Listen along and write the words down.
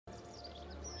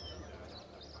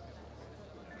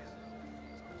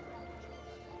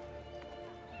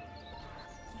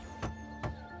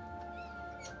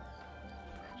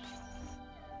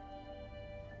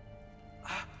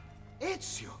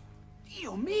Ezio!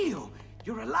 Dio mio!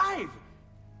 You're alive!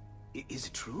 Is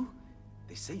it true?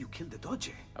 They say you killed the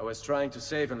Doge. I was trying to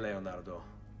save him, Leonardo.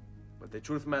 But the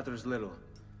truth matters little.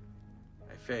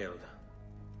 I failed.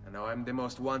 And now I'm the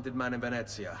most wanted man in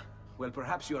Venezia. Well,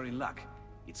 perhaps you are in luck.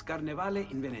 It's Carnivale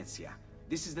in Venezia.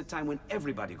 This is the time when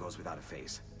everybody goes without a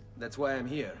face. That's why I'm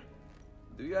here.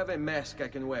 Do you have a mask I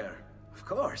can wear? Of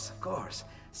course, of course.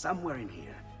 Somewhere in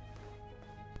here.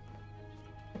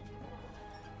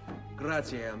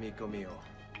 Grazie, amico mio.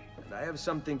 And I have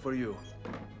something for you.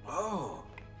 Oh,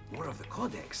 more of the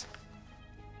Codex.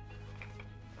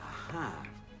 Aha.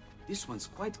 This one's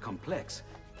quite complex.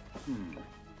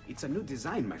 It's a new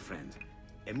design, my friend.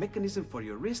 A mechanism for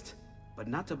your wrist, but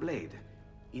not a blade.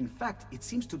 In fact, it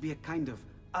seems to be a kind of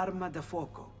arma da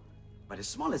fuoco, but as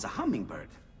small as a hummingbird.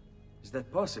 Is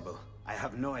that possible? I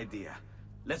have no idea.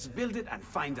 Let's build it and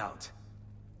find out.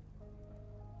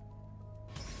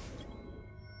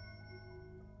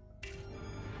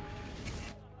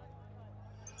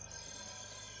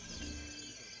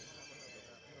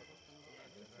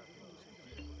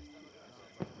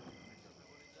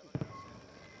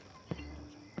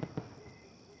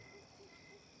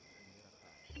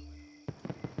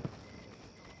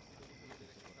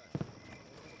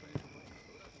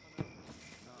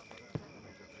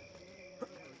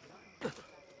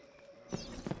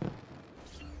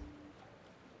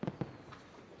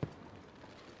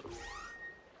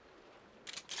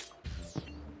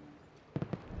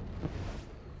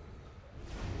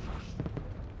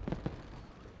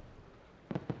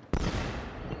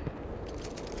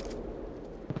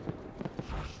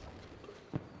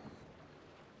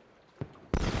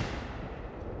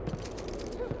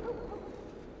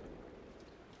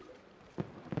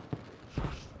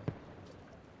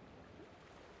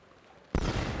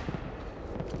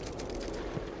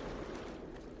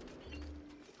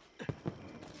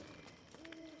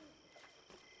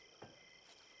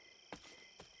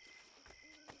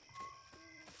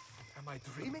 Am I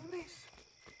dreaming this?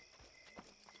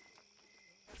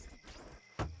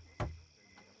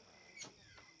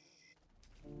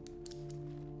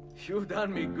 You've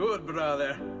done me good,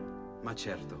 brother. Ma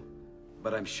certo.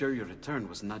 But I'm sure your return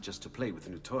was not just to play with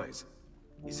new toys.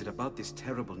 Is it about this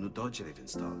terrible new doge they've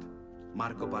installed?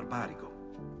 Marco Barbarigo?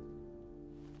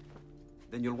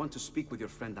 Then you'll want to speak with your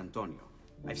friend Antonio.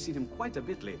 I've seen him quite a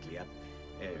bit lately at...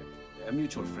 a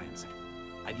mutual friend's.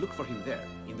 I'd look for him there,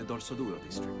 in the Dorsoduro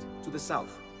district, to the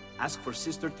south. Ask for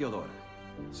Sister Teodora.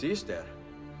 Sister?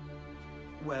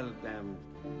 Well,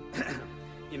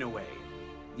 in a way,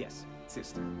 yes,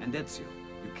 sister. And Ezio,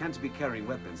 you can't be carrying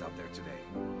weapons out there today.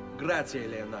 Grazie,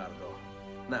 Leonardo.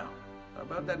 Now,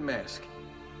 about that mask.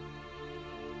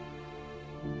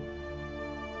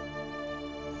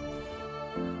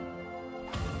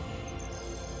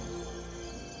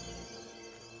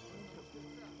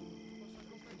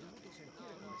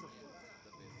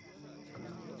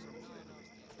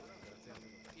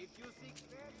 If you seek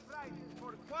fair prices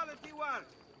for quality work,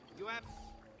 you have...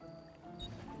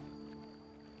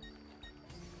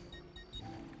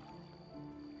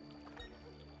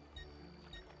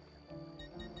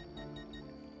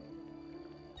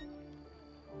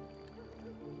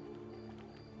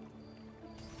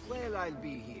 Well, I'll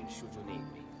be here should you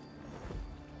need me.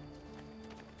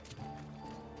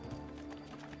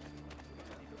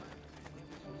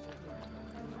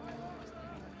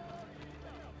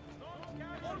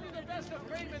 Only the best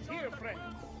of payment here, friend.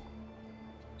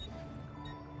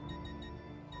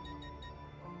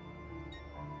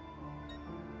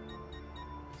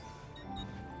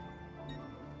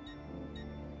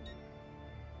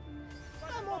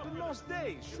 I'm open most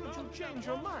days, should you change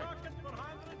your mind.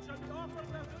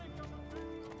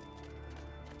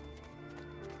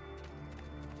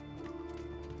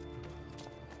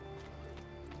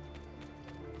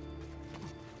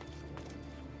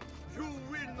 You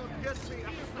will not get me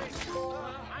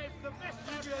I'm the best.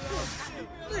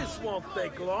 This won't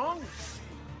take long.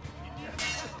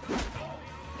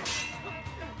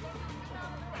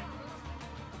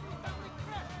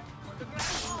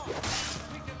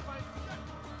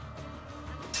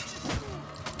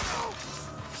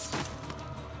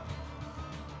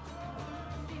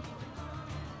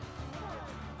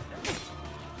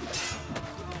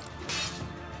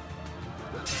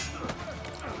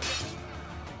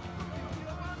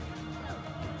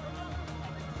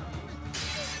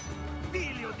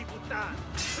 Figlio di puttana!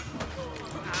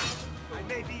 I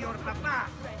may be your papa!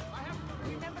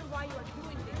 Remember why you are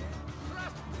doing this.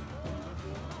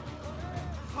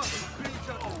 Fucking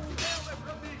creature! Stay away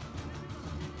from me!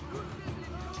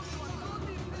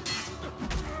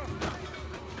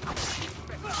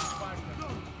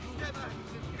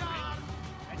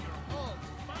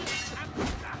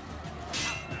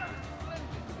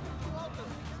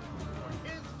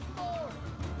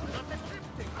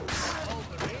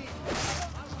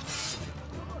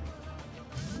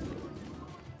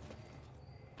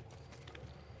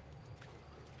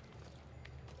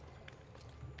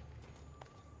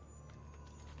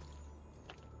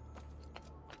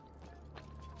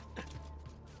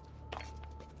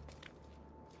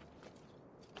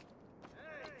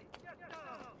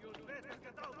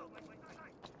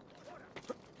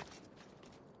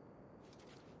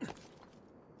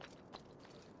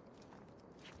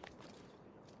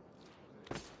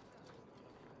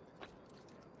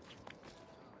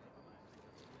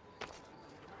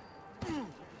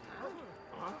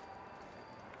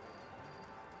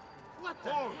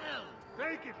 Oh,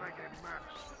 take it like a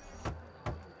match.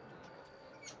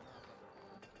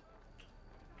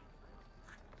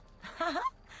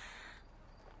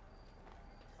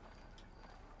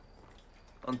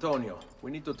 Antonio,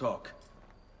 we need to talk.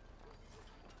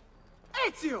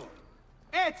 Ezio!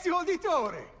 Ezio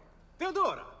Auditore!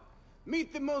 Theodora!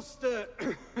 Meet the most,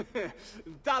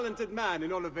 talented man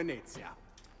in all of Venezia.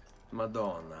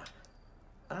 Madonna.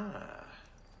 Ah,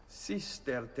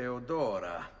 Sister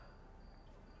Theodora.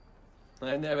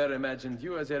 I never imagined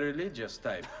you as a religious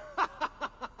type.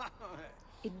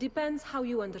 It depends how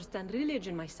you understand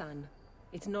religion, my son.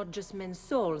 It's not just men's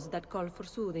souls that call for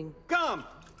soothing. Come!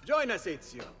 Join us,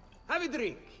 Ezio. Have a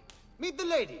drink. Meet the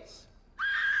ladies.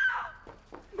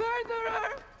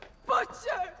 Murderer!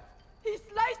 Butcher! He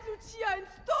sliced Lucia and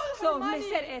stole So, her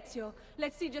money! Messer Ezio,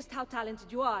 let's see just how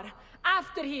talented you are.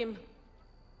 After him!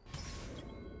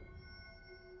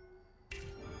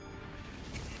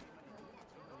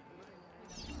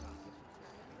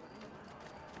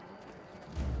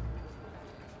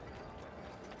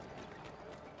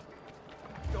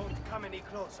 Don't come any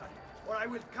closer, or I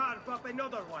will carve up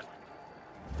another one.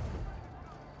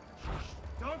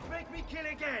 Don't make me kill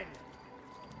again!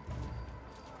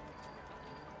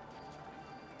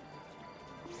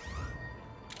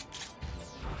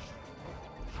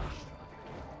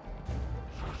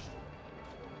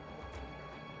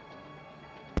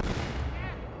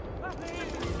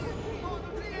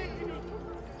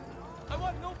 I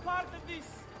want no part of this!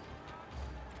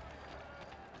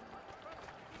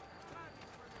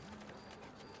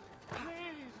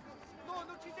 Please! Non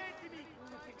uccidetemi!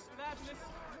 Fix madness!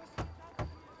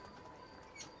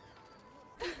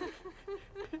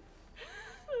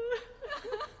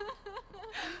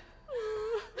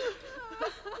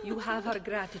 You have our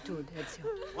gratitude, Ezio.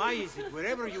 Why is it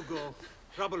wherever you go,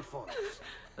 trouble follows?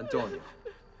 Antonio,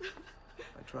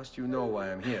 I trust you know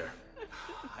why I'm here.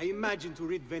 I imagine to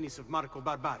rid Venice of Marco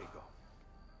Barbarigo.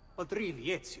 But really,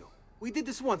 Ezio, we did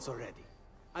this once already.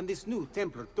 And this new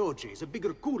Templar Doge is a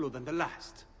bigger culo than the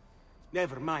last.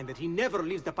 Never mind that he never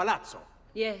leaves the palazzo.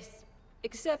 Yes,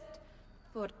 except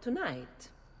for tonight.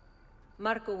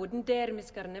 Marco wouldn't dare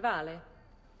miss Carnivale.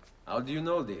 How do you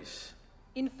know this?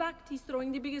 In fact, he's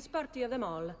throwing the biggest party of them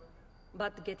all.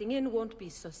 But getting in won't be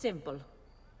so simple.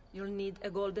 You'll need a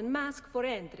golden mask for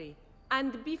entry.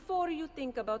 And before you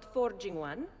think about forging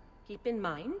one, keep in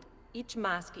mind, each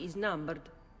mask is numbered.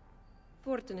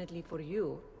 Fortunately for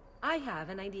you, I have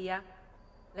an idea.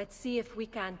 Let's see if we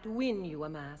can't win you a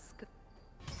mask.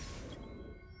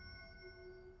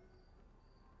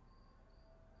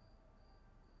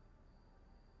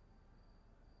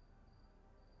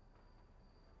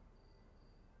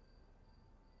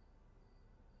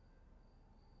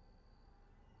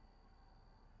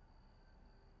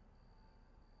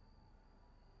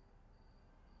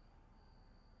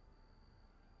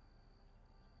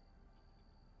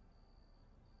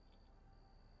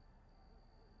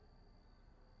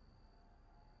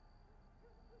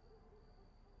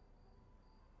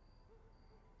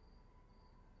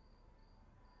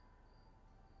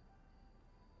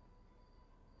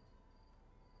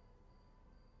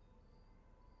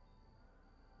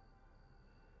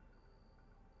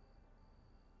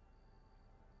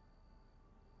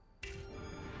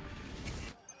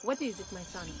 What is it, my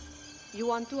son? You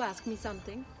want to ask me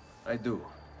something? I do.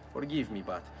 Forgive me,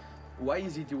 but why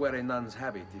is it you wear a nun's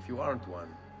habit if you aren't one?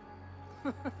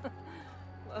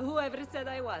 Whoever said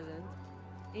I wasn't?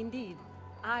 Indeed,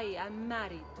 I am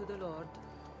married to the Lord.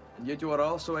 And yet you are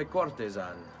also a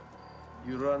courtesan.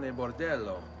 You run a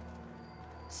bordello.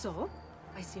 So,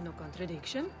 I see no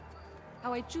contradiction.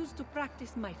 How I choose to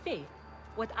practice my faith,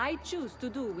 what I choose to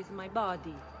do with my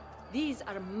body, these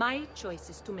are my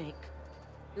choices to make.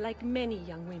 Like many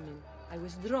young women, I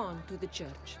was drawn to the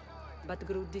church, but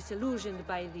grew disillusioned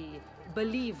by the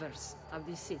believers of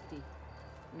the city.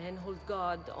 Men hold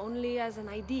God only as an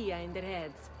idea in their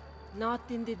heads, not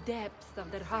in the depths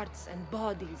of their hearts and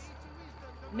bodies.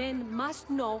 Men must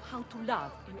know how to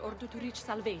love in order to reach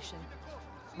salvation.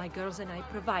 My girls and I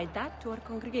provide that to our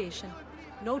congregation.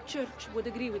 No church would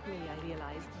agree with me, I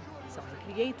realized, so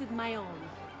I created my own.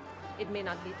 It may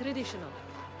not be traditional,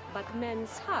 but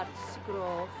men's hearts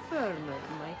grow firmer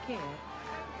in my care.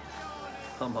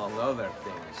 Among other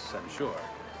things, I'm sure.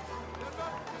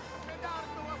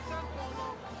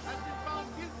 Has been found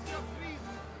guilty of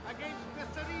treason against the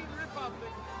Serene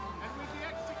Republic and will be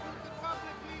executed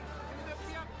publicly in the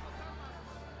Piazza.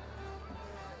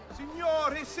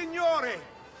 Signore, signore!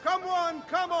 Come on,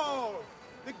 come on!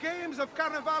 The games of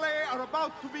Carnivale are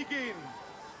about to begin.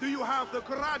 Do you have the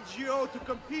coraggio to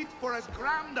compete for as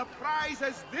grand a prize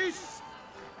as this?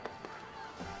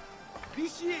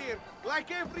 This year,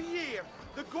 like every year,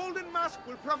 the Golden Mask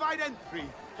will provide entry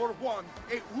for one,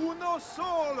 e uno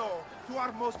solo, to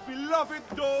our most beloved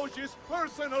Doge's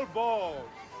personal ball.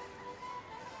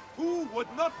 Who would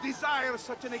not desire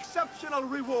such an exceptional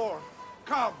reward?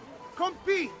 Come,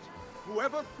 compete!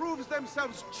 Whoever proves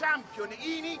themselves champion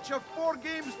in each of 4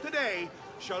 games today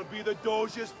shall be the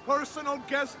Doge's personal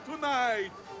guest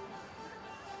tonight.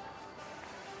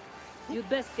 You'd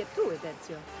best get to it,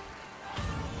 Ezio.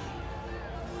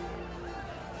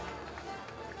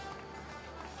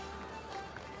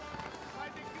 By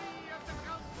decree of the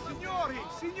Council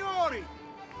of Signori!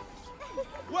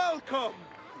 Welcome!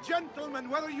 Gentlemen,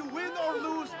 whether you win or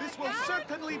lose, this will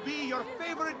certainly be your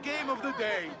favorite game of the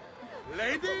day.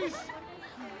 Ladies,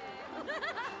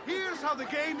 here's how the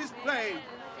game is played.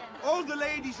 All the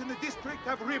ladies in the district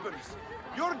have ribbons.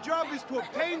 Your job is to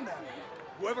obtain them.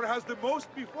 Whoever has the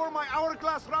most before my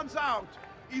hourglass runs out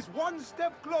is one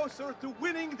step closer to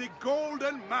winning the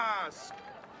Golden Mask.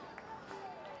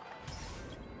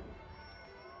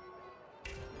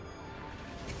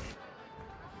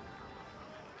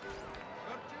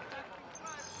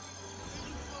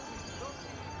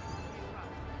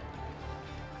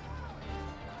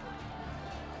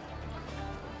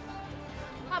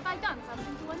 Have I done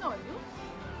something to annoy you?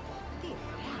 Dear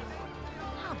Harry,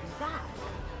 how bizarre.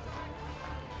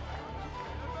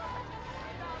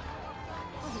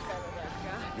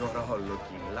 You're all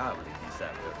looking lovely this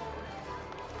afternoon.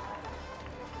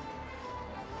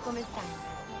 Come stai?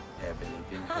 Have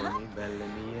anything for me, belle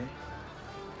mie?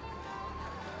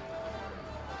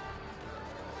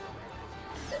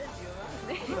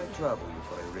 Will I trouble you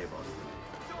for a ribbon?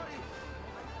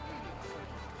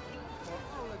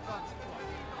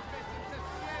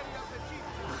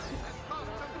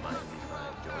 Mind if I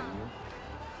join you?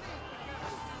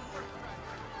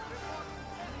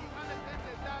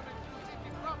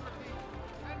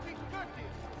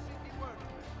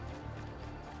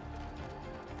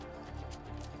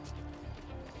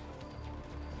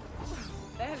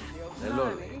 Hello,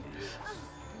 ladies.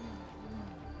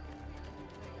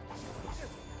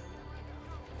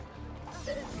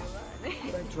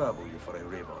 Will I trouble you for a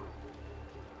ribbon?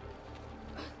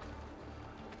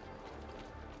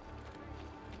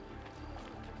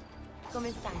 Come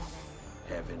stai?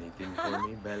 Have anything for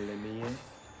me, belle mie?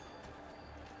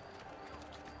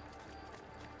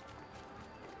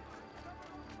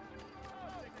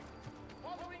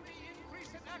 Following the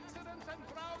increase in accidents and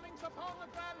drownings upon the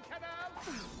Grand Canal,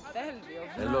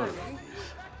 Hello, ladies.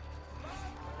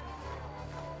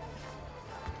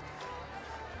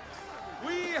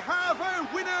 we have a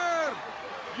winner!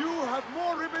 You have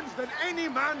more ribbons than any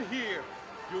man here.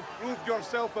 You've proved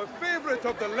yourself a favorite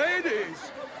of the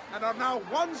ladies, and are now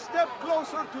one step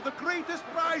closer to the greatest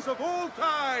prize of all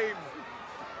time.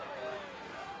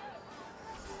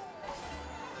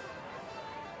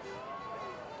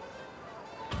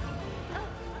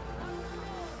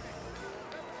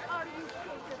 Are you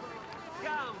capable?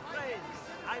 Come, friends.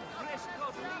 I'm fresh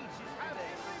cut leeches Have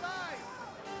today. been revised.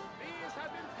 These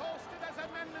have been posted as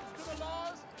amendments to the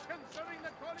laws concerning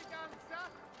the colleganza,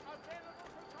 available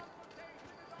for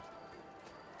consultation in all of the...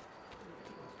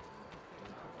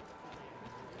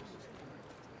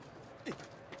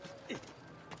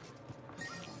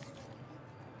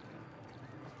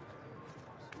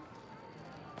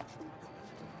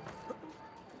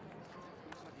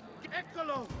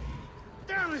 Eccolo!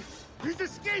 Damn it! He's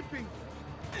escaping!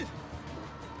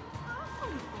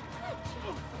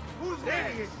 Who's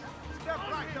next? Step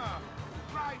right up.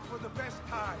 Ride for the best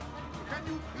time. Can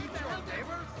you beat your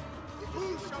neighbors?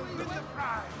 Who shall win the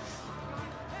prize?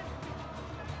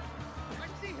 I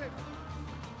see him.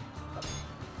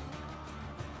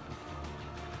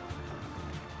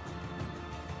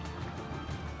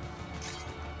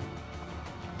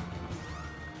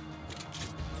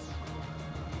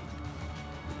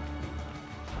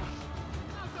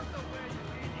 Out of the way, you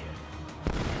idiot!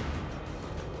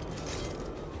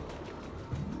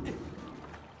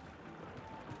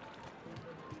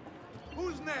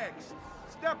 Who's next?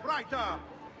 Step right up.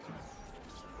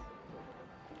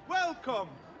 Welcome,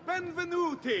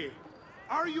 benvenuti.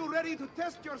 Are you ready to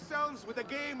test yourselves with a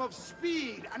game of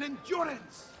speed and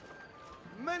endurance?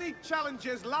 Many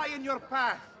challenges lie in your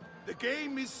path. The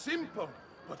game is simple,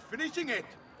 but finishing it,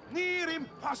 near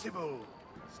impossible.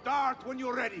 Start when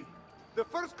you're ready. The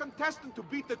first contestant to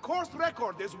beat the course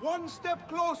record is one step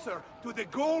closer to the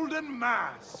Golden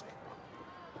Mask.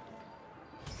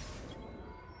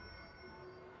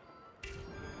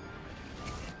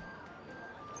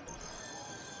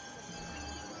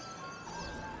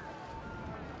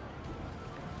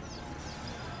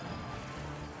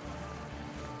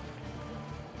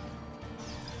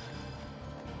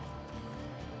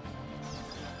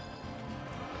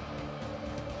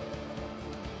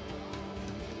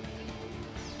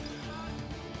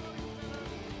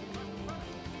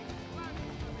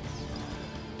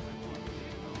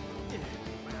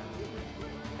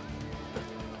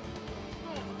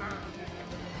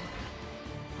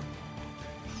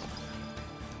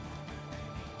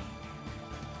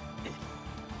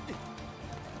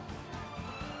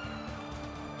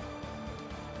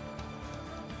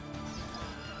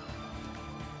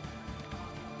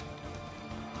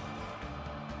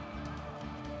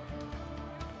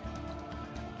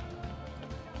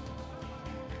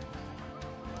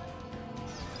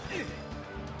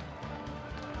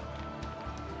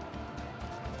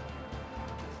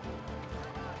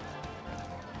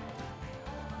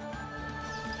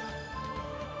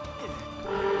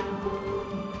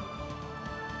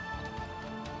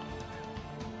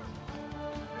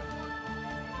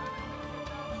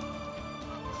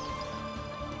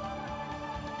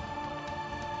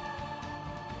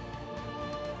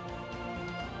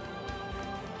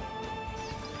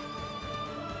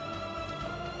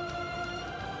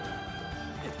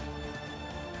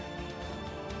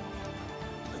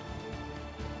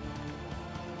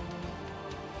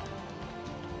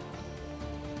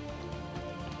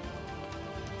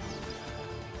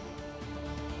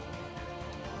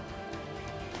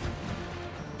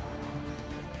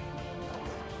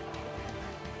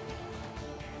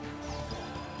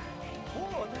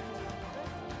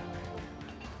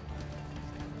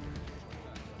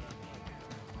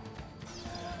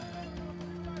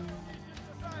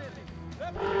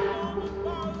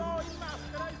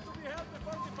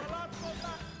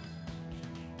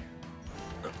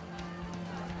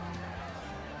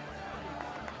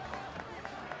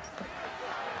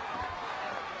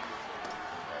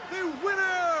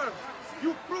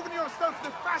 yourself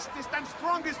the fastest and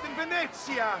strongest in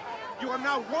Venezia. You are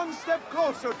now one step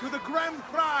closer to the grand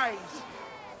prize.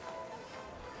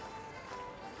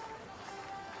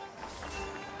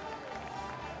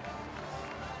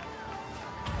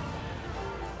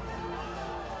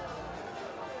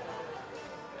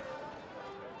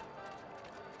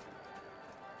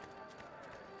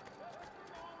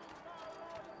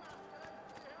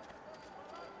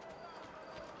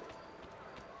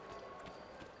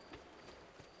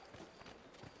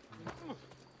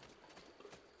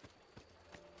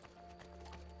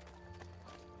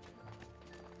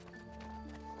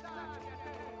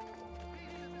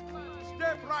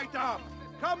 Step right up!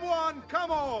 Come one, come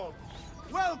all!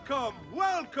 Welcome,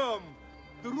 welcome!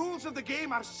 The rules of the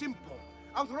game are simple.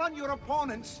 Outrun your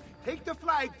opponents, take the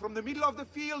flag from the middle of the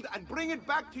field and bring it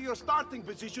back to your starting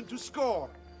position to score.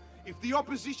 If the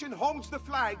opposition holds the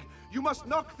flag, you must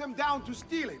knock them down to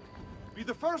steal it. Be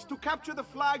the first to capture the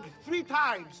flag 3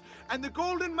 times, and the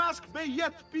golden mask may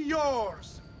yet be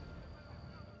yours!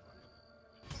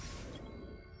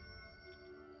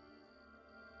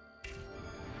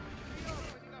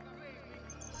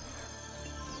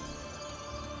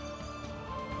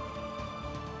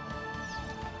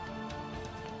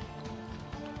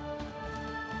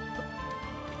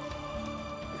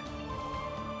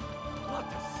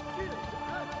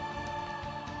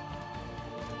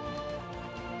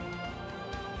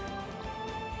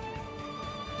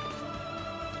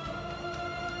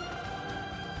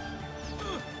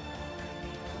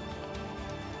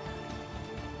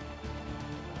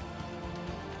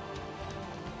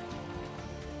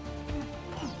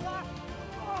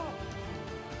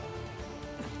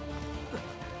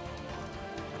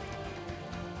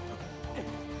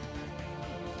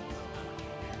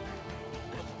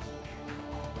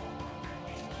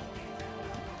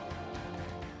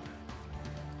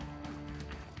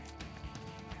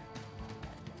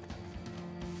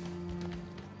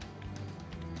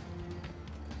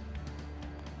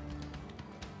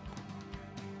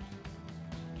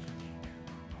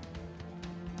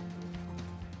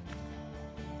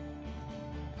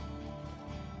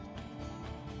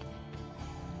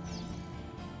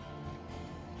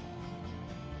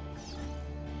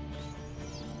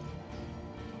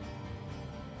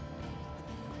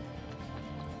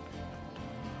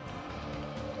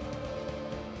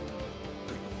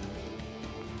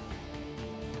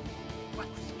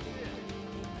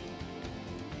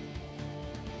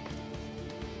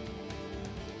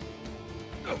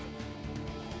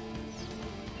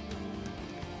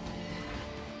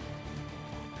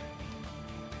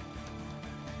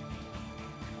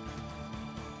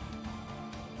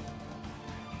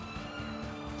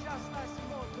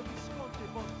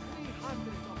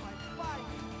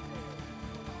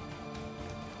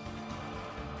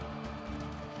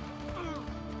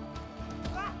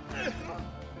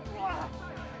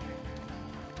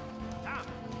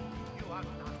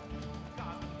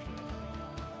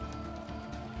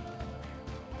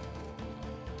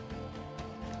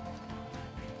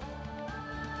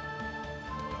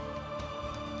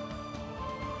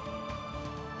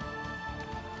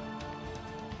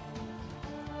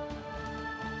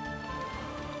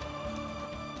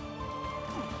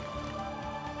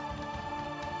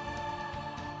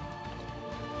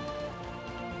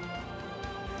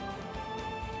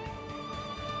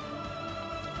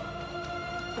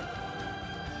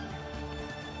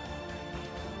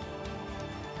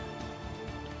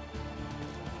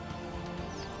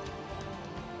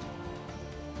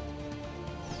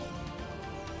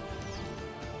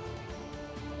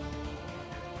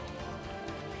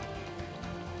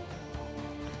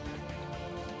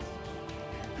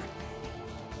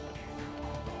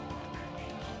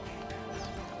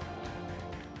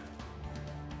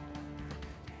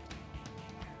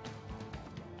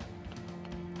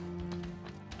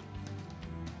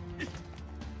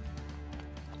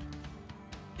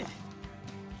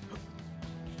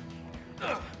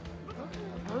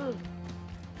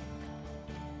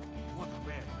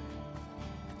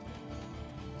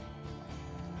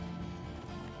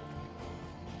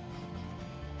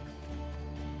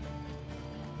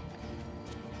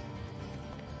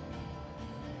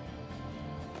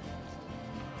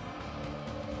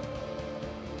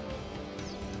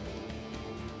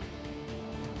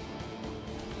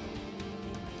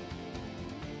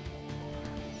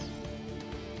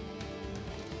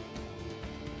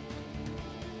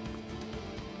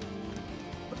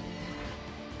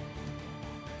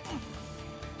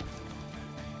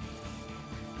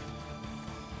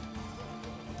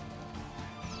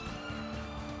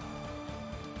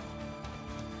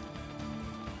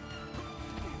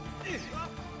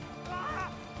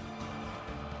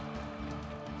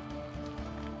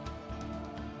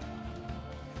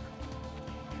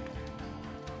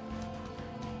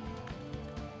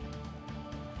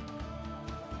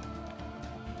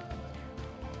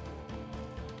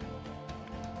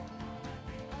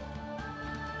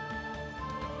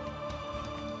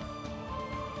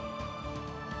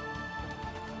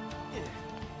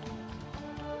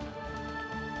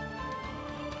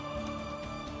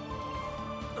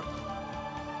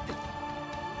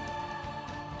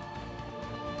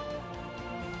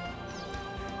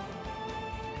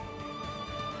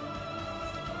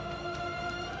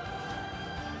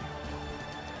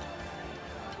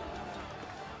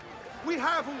 we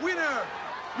have a winner!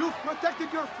 You've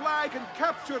protected your flag and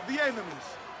captured the enemies.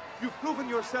 You've proven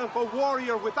yourself a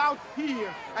warrior without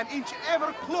fear, an inch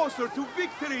ever closer to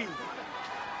victory!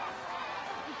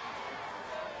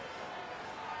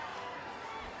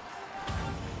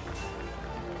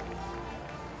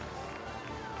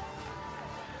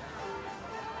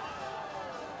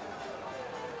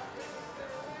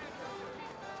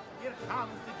 Here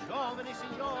comes the giovane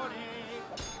signore,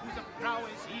 whose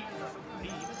prowess is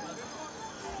supreme.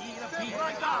 Step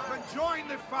right up and join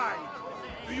the fight!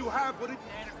 Do you have what it...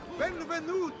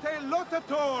 Benvenute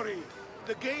lottatori!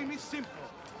 The game is simple.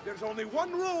 There's only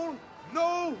one rule,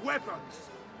 no weapons.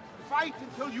 Fight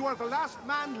until you are the last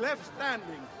man left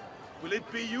standing. Will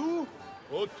it be you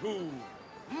or two?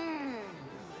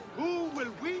 Who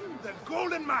will win the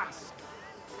golden mask?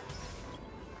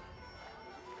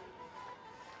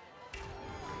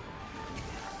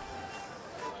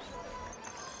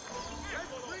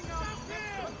 Let's bring out the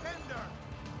next contender!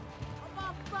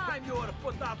 About time you were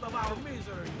put out of our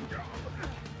misery.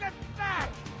 Get back!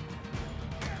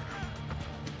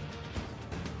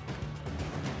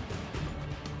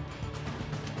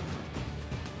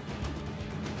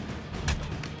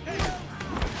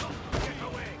 Get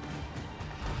away!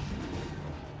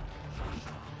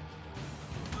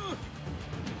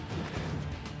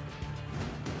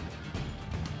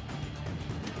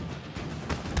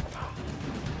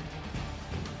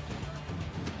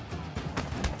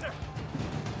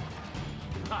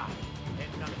 Ha!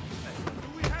 And none of you. Do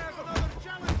we have another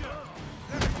challenger?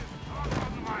 There he is,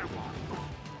 on my watch.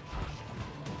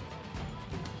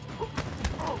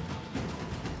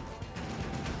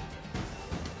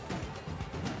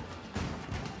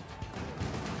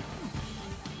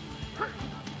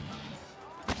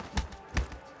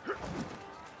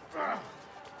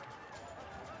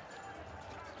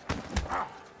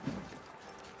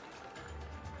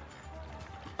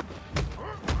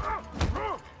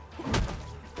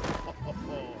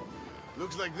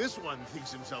 Looks like this one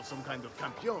thinks himself some kind of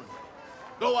campeon.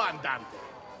 Go on, Dante.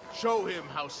 Show him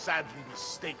how sadly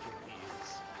mistaken he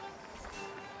is.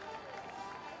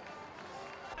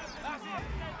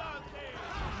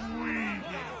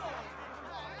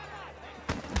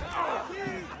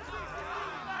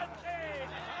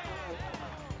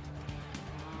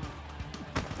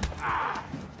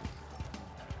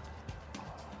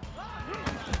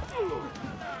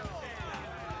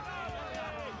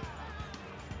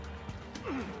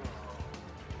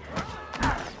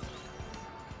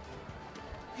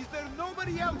 Is there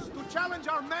nobody else to challenge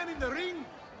our man in the ring?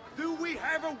 Do we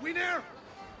have a winner?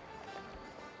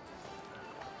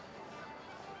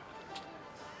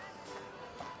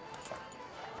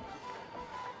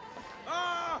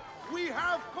 We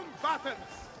have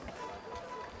combatants!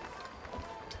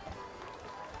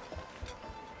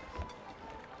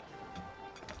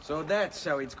 So that's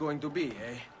how it's going to be,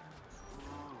 eh?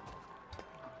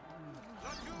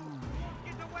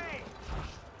 Get away!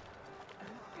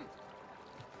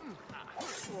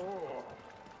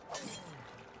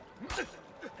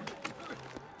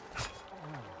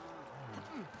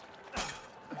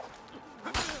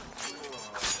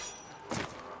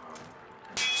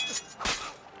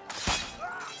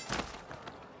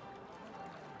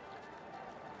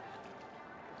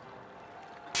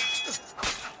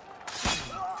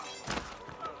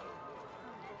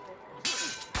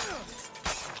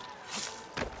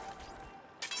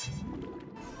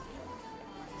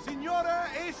 Signore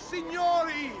e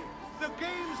signori, the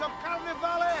games of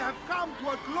Carnivale have come to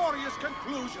a glorious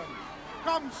conclusion.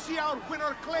 Come see our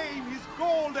winner claim his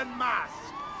golden mask.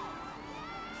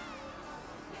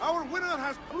 Our winner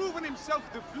has proven himself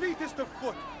the fleetest of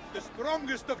foot, the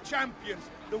strongest of champions,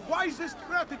 the wisest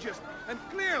strategist, and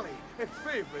clearly a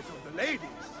favorite of the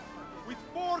ladies. With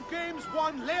 4 games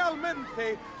won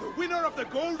lealmente, the winner of the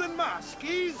golden mask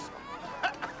is...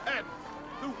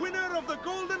 the winner of the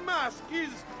golden mask is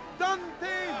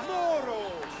Dante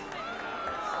Moro.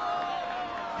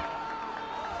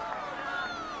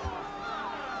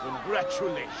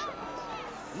 Congratulations.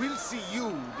 We'll see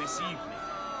you this evening.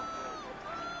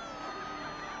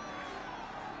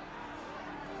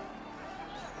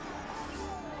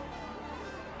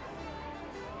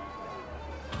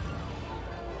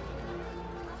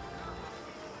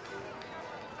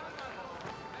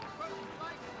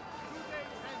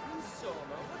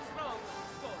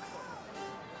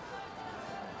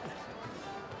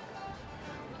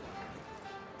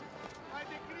 By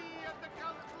decree of the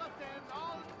Council of Ten,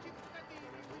 all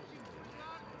cittadini wishing to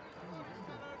start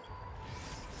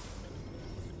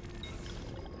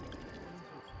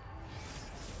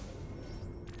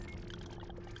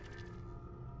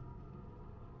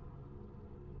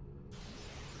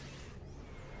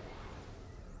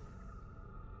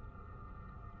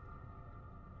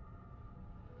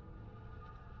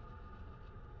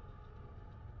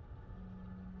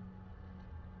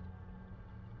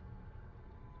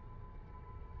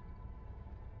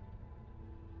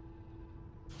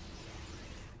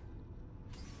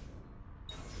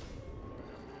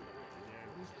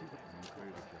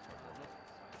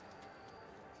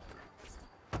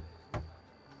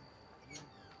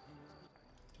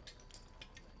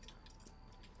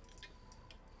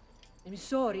I'm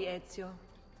sorry, Ezio.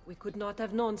 We could not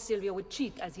have known Silvio would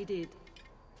cheat as he did.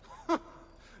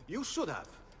 You should have.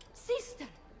 Sister,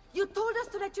 you told us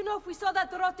to let you know if we saw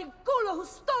that rotten culo who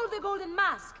stole the golden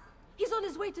mask. He's on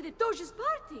his way to the Doge's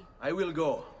party. I will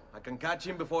go. I can catch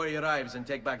him before he arrives and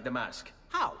take back the mask.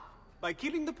 How? By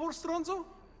killing the poor Stronzo?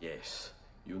 Yes.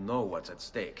 You know what's at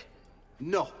stake.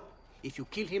 No. If you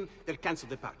kill him, they'll cancel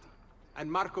the party.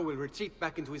 And Marco will retreat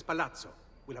back into his palazzo.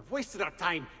 We'll have wasted our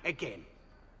time again.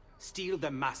 Steal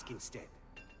the mask instead.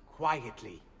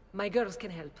 Quietly. My girls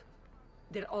can help.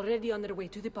 They're already on their way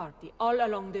to the party, all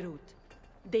along the route.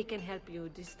 They can help you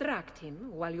distract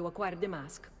him while you acquire the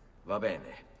mask. Va bene.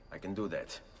 I can do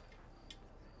that.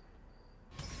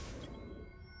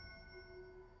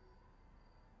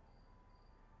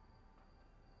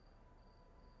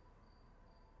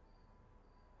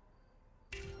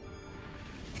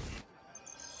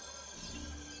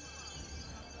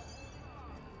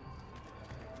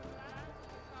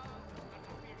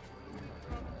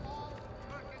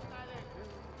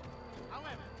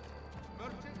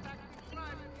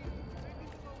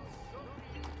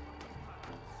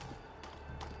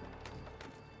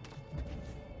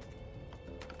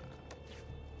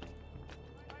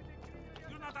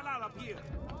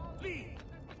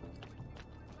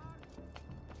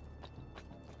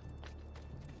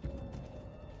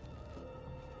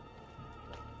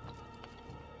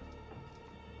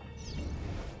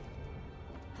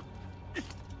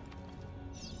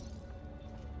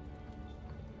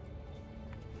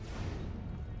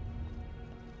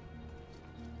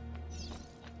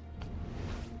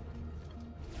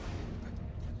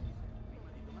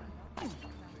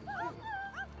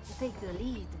 Take the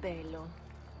lead, Bello.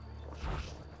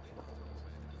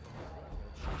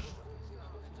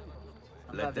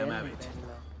 Let them have it.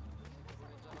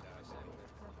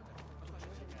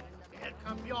 El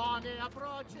campione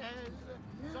approaches,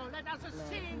 so let us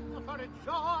sing for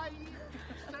joy.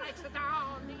 Strikes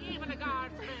down even the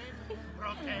guardsmen,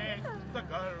 protect the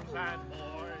girls and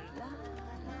boys.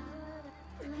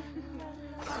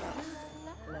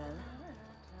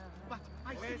 But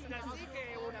I questa sì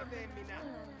che è una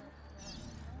femmina.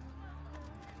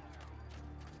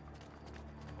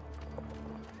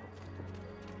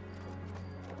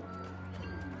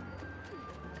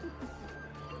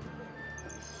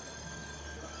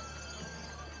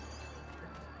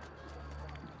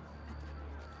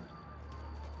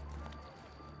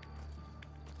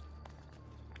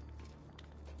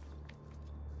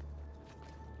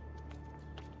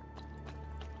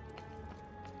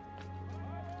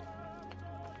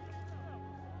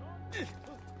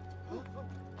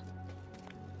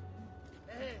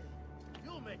 Hey,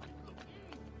 you make it look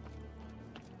easy.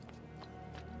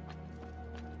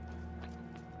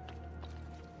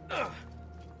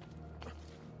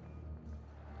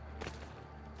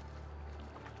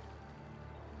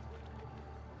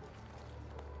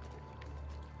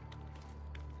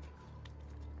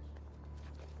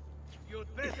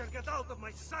 You'd better get out of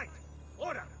my sight!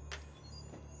 Ora!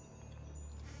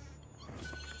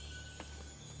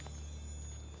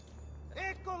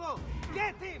 Eccolo!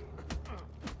 Get him!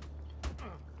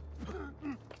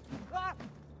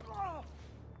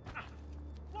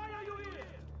 Why are you here?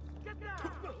 Get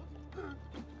down!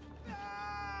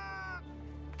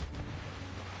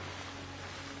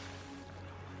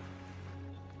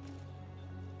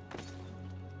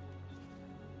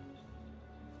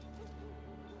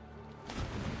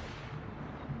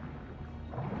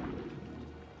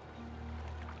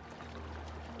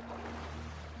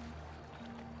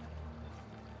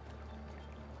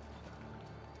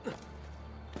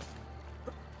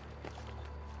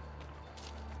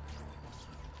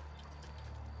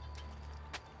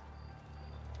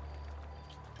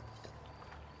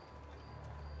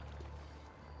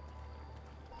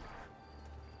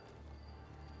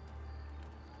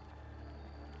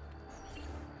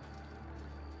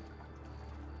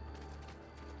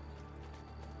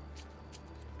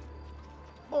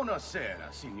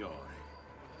 Buonasera, signore.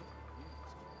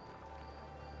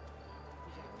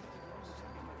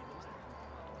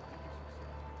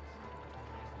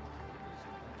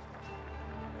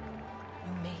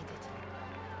 You made it.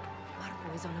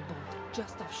 Marco is on a boat,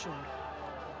 just offshore.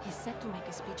 He's set to make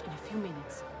a speech in a few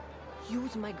minutes.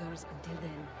 Use my girls until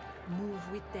then.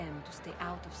 Move with them to stay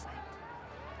out of sight.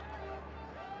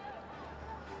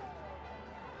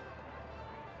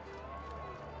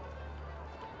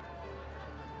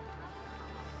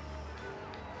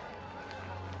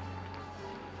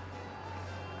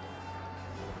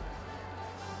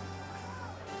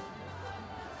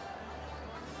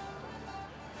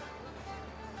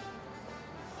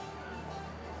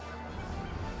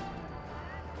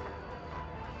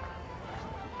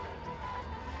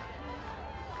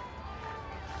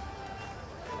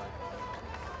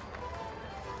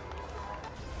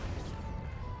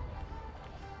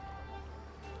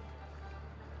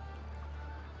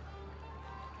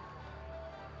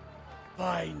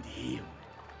 Find him.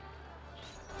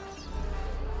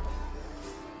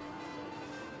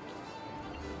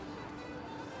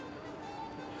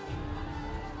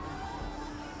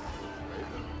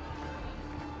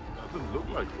 Doesn't look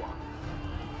like one.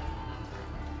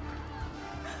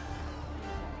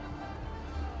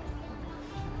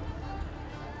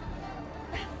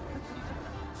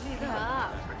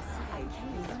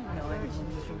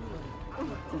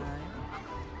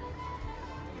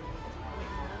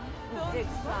 Big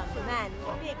strong man,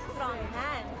 big strong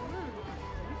man.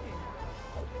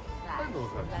 Right,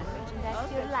 that merchandise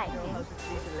to your liking. I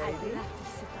will have to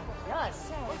sit on yours.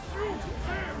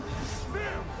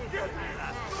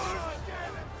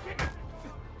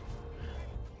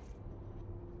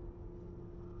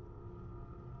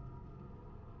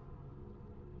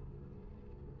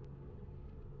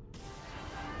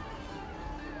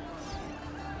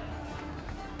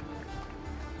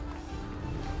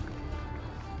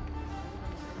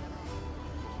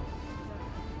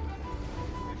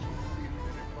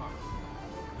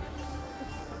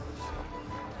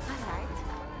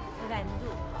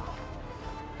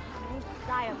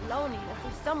 Die of loneliness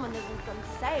if someone isn't going to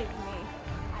save me.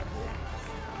 I'd like to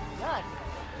see blood.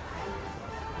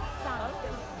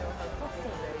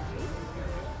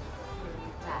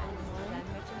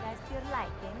 Merchandise to your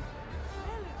liking.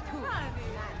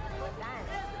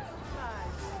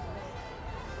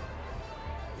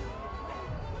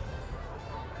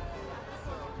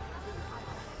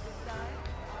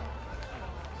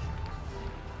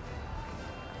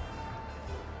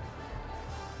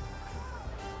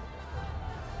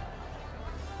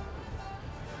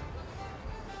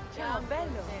 Ciao,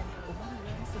 bello.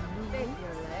 Take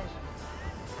your leisure.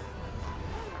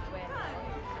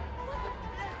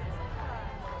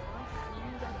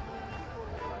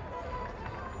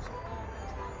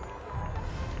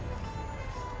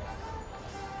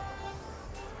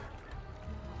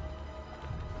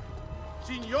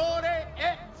 Signore e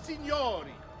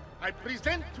signori, I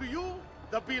present to you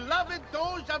the beloved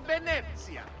Doge of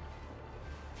Venezia.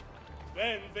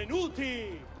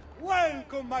 Benvenuti!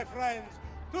 Welcome, my friends,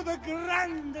 to the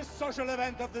grandest social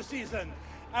event of the season.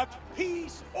 At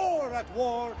peace or at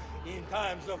war, in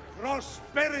times of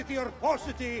prosperity or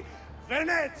paucity,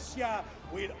 Venezia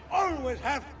will always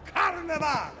have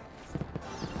Carnivale.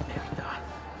 Merda.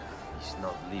 He's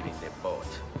not leaving the boat.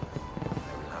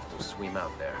 I will have to swim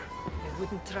out there. I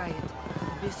wouldn't try it.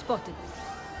 You'll be spotted.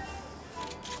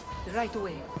 Right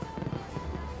away.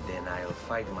 Then I'll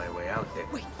fight my way out there.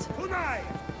 Wait! Tonight,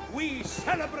 we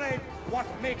celebrate what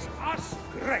makes us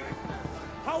great.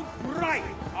 How bright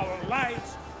our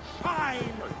lights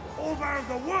shine over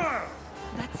the world.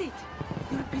 That's it.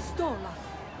 Your pistola.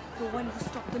 The one who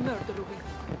stopped the murderer with.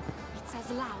 It's as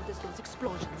loud as those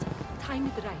explosions. Time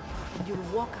it right, and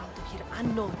you'll walk out of here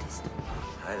unnoticed.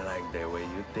 I like the way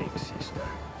you think, sister.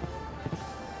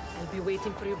 I'll be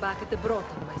waiting for you back at the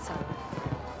brothel, my son.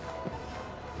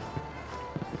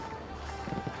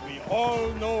 We all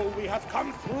know we have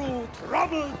come through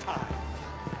troubled times,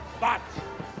 but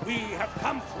we have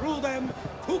come through them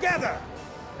together,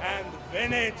 and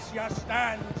Venezia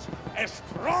stands a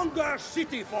stronger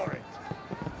city for it.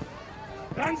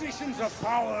 Transitions of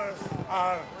power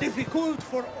are difficult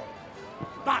for all,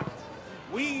 but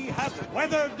we have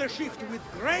weathered the shift with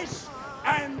grace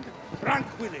and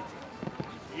tranquility.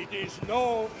 It is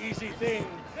no easy thing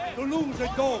to lose a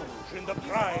Doge in the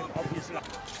prime of his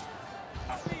life,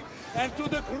 and to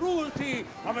the cruelty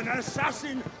of an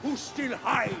assassin who still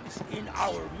hides in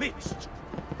our midst.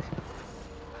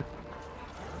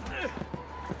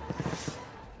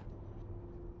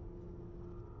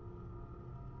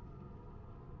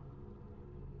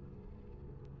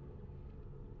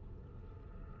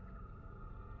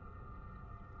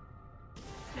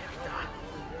 Merda.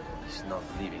 He's not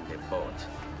leaving the boat.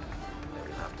 I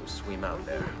will have to swim out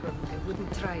there. I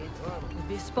wouldn't try it. You'll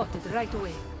be spotted right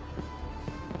away.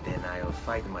 Then I'll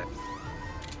fight my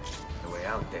way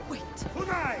out there. Wait!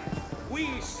 Tonight,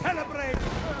 we celebrate...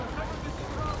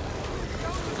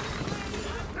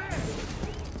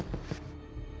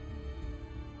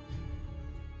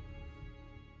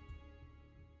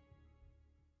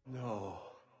 No.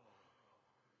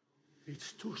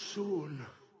 It's too soon.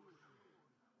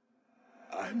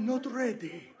 I'm not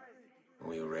ready.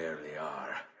 We rarely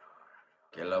are.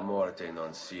 Che la morte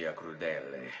non sia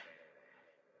crudele.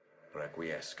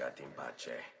 Requiescat in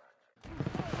pace.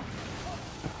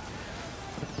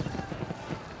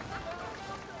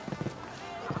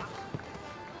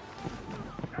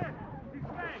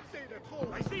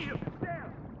 I see him!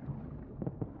 There!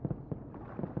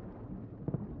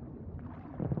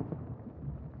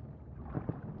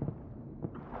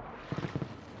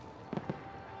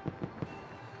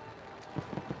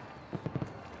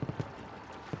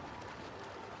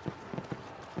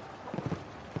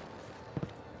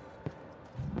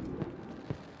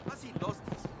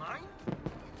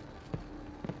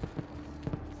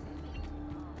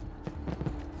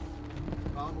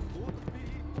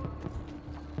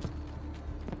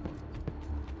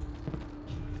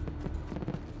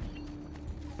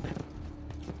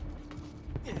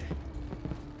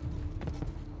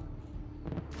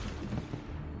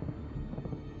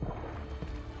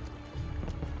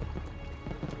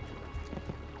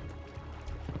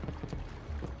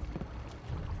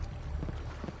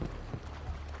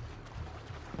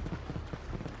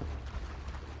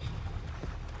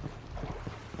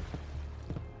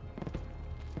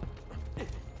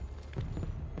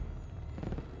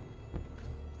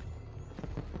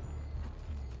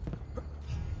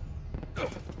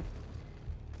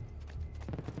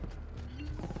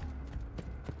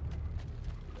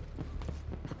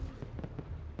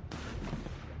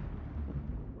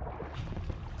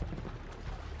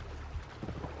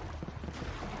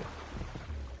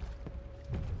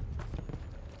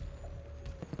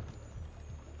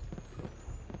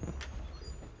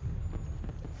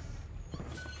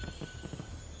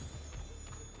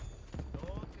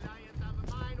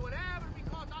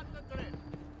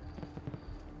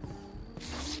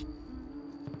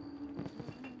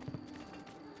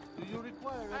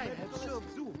 I have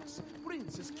served dukes,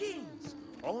 princes, kings.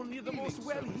 Only the most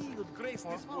well-heeled grace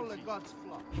this all the gods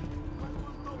flock. But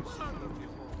was no murder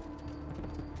before.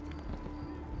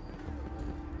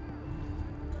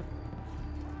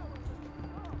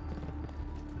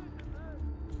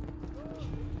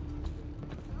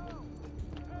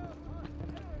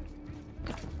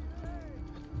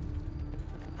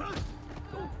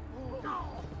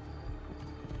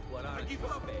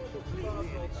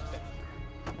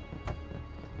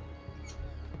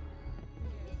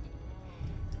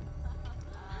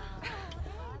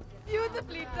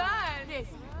 Beautifully done!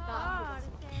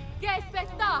 Che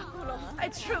spettacolo! A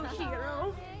true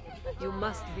hero! You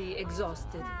must be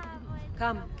exhausted.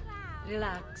 Come,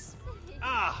 relax.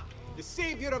 Ah, the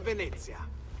savior of Venezia.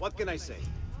 What can I say?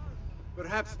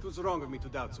 Perhaps it was wrong of me to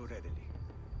doubt so readily.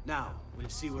 Now, we'll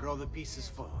see where all the pieces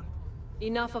fall.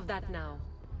 Enough of that now.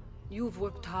 You've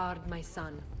worked hard, my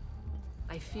son.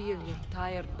 I feel your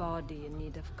tired body in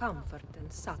need of comfort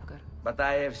and succor. But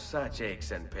I have such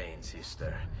aches and pains,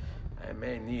 sister. I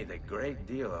may need a great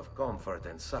deal of comfort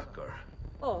and succor.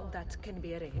 Oh, that can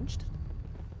be arranged.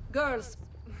 Girls.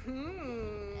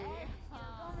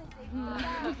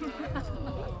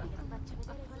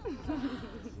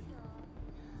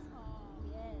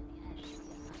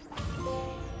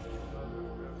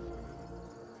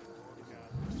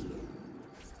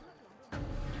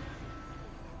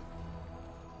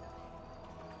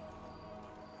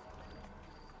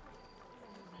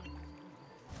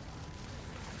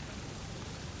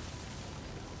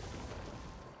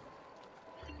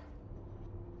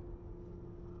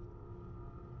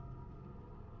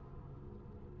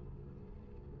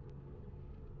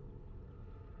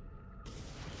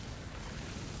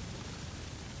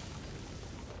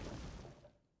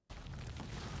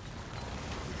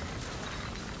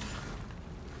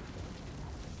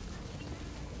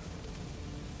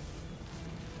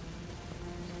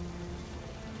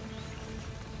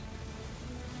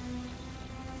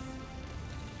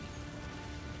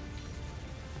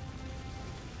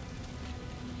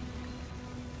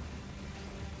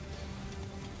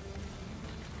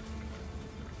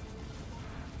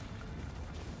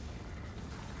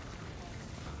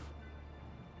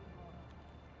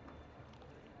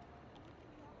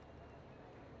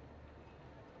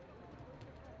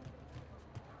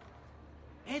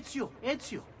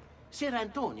 Ezio, Ser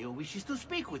Antonio wishes to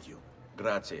speak with you.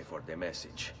 Grazie for the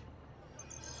message.